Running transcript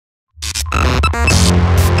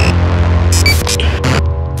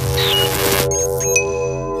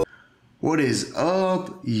What is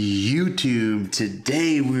up, YouTube?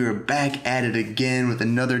 Today we are back at it again with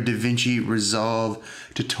another DaVinci Resolve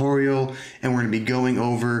tutorial, and we're going to be going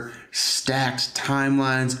over stacked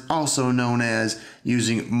timelines, also known as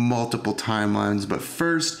using multiple timelines. But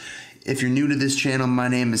first, if you're new to this channel, my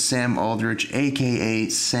name is Sam Aldrich, aka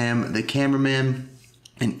Sam the Cameraman.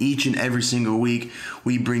 And each and every single week,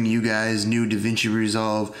 we bring you guys new DaVinci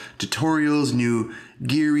Resolve tutorials, new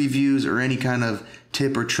gear reviews, or any kind of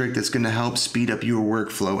tip or trick that's going to help speed up your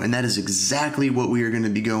workflow. And that is exactly what we are going to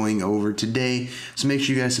be going over today. So make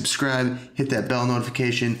sure you guys subscribe, hit that bell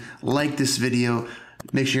notification, like this video.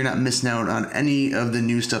 Make sure you're not missing out on any of the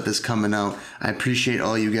new stuff that's coming out. I appreciate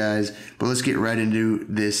all you guys, but let's get right into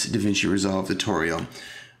this DaVinci Resolve tutorial.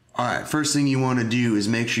 Alright, first thing you want to do is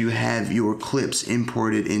make sure you have your clips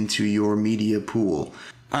imported into your media pool.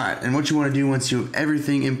 Alright, and what you want to do once you have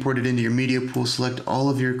everything imported into your media pool, select all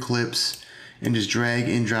of your clips and just drag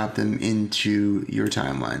and drop them into your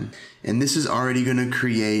timeline. And this is already going to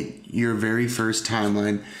create your very first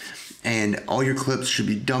timeline, and all your clips should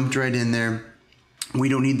be dumped right in there. We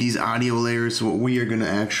don't need these audio layers, so what we are going to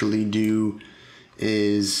actually do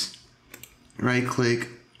is right click.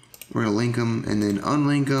 We're going to link them and then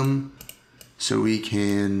unlink them so we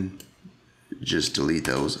can just delete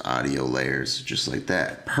those audio layers just like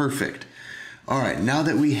that. Perfect. All right, now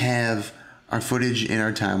that we have our footage in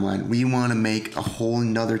our timeline, we want to make a whole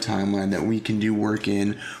nother timeline that we can do work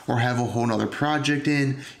in or have a whole nother project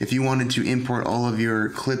in. If you wanted to import all of your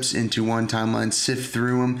clips into one timeline, sift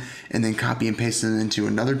through them, and then copy and paste them into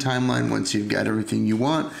another timeline once you've got everything you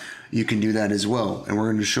want, you can do that as well. And we're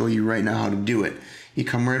going to show you right now how to do it. You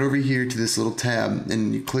come right over here to this little tab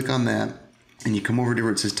and you click on that, and you come over to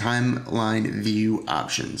where it says Timeline View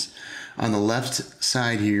Options. On the left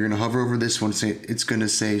side here, you're going to hover over this one. It's going to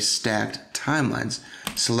say Stacked Timelines.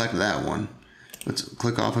 Select that one. Let's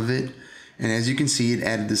click off of it. And as you can see, it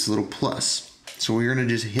added this little plus. So we're going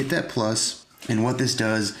to just hit that plus. And what this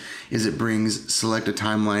does is it brings select a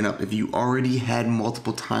timeline up. If you already had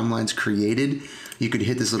multiple timelines created, you could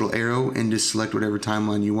hit this little arrow and just select whatever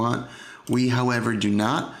timeline you want. We, however, do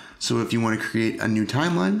not. So if you want to create a new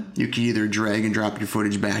timeline, you can either drag and drop your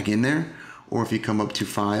footage back in there, or if you come up to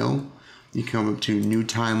File, you come up to New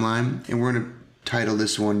Timeline, and we're going to title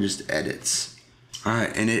this one just Edits.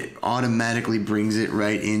 Alright, and it automatically brings it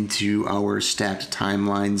right into our stacked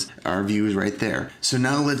timelines, our views right there. So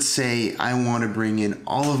now let's say I want to bring in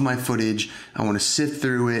all of my footage, I want to sift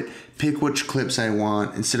through it, pick which clips I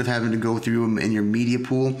want. Instead of having to go through them in your media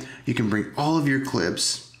pool, you can bring all of your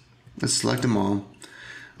clips. Let's select them all.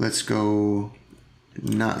 Let's go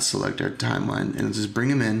not select our timeline and let's just bring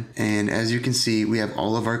them in. And as you can see, we have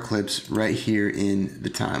all of our clips right here in the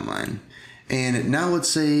timeline. And now let's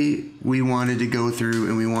say we wanted to go through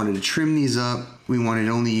and we wanted to trim these up. We wanted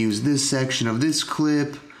to only use this section of this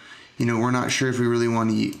clip. You know, we're not sure if we really want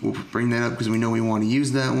to, we'll bring that up because we know we want to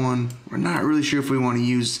use that one. We're not really sure if we want to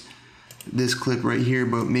use this clip right here,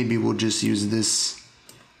 but maybe we'll just use this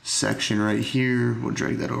section right here. We'll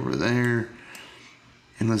drag that over there.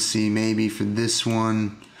 And let's see, maybe for this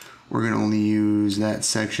one, we're going to only use that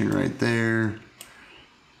section right there.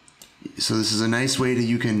 So this is a nice way that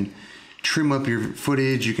you can trim up your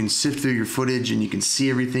footage, you can sift through your footage, and you can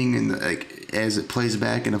see everything in the, as it plays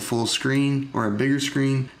back in a full screen or a bigger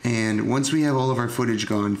screen. And once we have all of our footage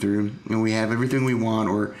gone through and we have everything we want,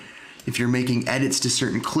 or if you're making edits to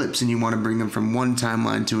certain clips and you want to bring them from one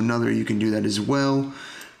timeline to another, you can do that as well.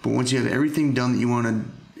 But once you have everything done that you want to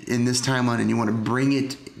in this timeline and you want to bring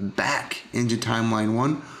it back into timeline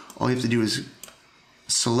one, all you have to do is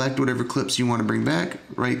select whatever clips you want to bring back,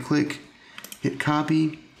 right click, hit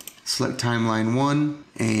copy, select timeline one,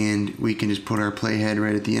 and we can just put our playhead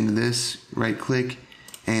right at the end of this, right click,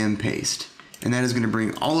 and paste. And that is going to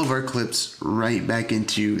bring all of our clips right back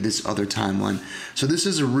into this other timeline. So this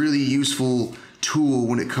is a really useful tool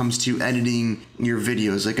when it comes to editing your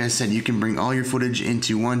videos. Like I said, you can bring all your footage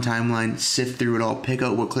into one timeline, sift through it all, pick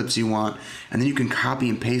out what clips you want, and then you can copy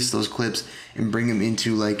and paste those clips and bring them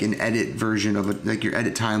into like an edit version of it, like your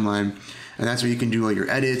edit timeline. And that's where you can do all your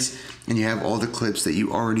edits and you have all the clips that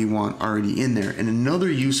you already want already in there. And another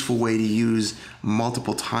useful way to use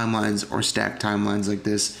multiple timelines or stacked timelines like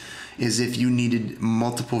this is if you needed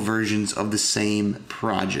multiple versions of the same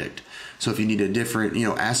project. So if you need a different,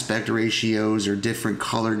 aspect ratios or different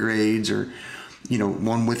color grades, or,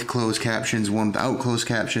 one with closed captions, one without closed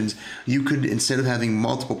captions, you could, instead of having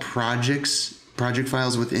multiple projects project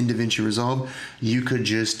files within DaVinci Resolve, you could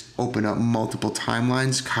just open up multiple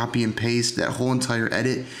timelines, copy and paste that whole entire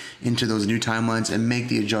edit into those new timelines and make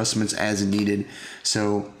the adjustments as needed.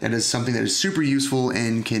 So that is something that is super useful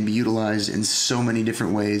and can be utilized in so many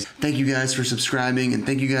different ways. Thank you guys for subscribing, and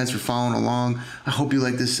thank you guys for following along. I hope you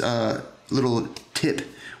like this little tip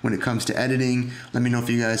when it comes to editing. Let me know if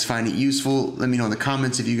you guys find it useful. Let me know in the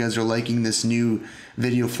comments if you guys are liking this new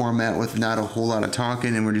video format with not a whole lot of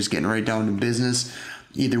talking and we're just getting right down to business.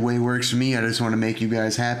 Either way works for me. I just want to make you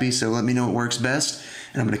guys happy, so let me know what works best,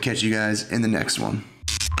 and I'm going to catch you guys in the next one.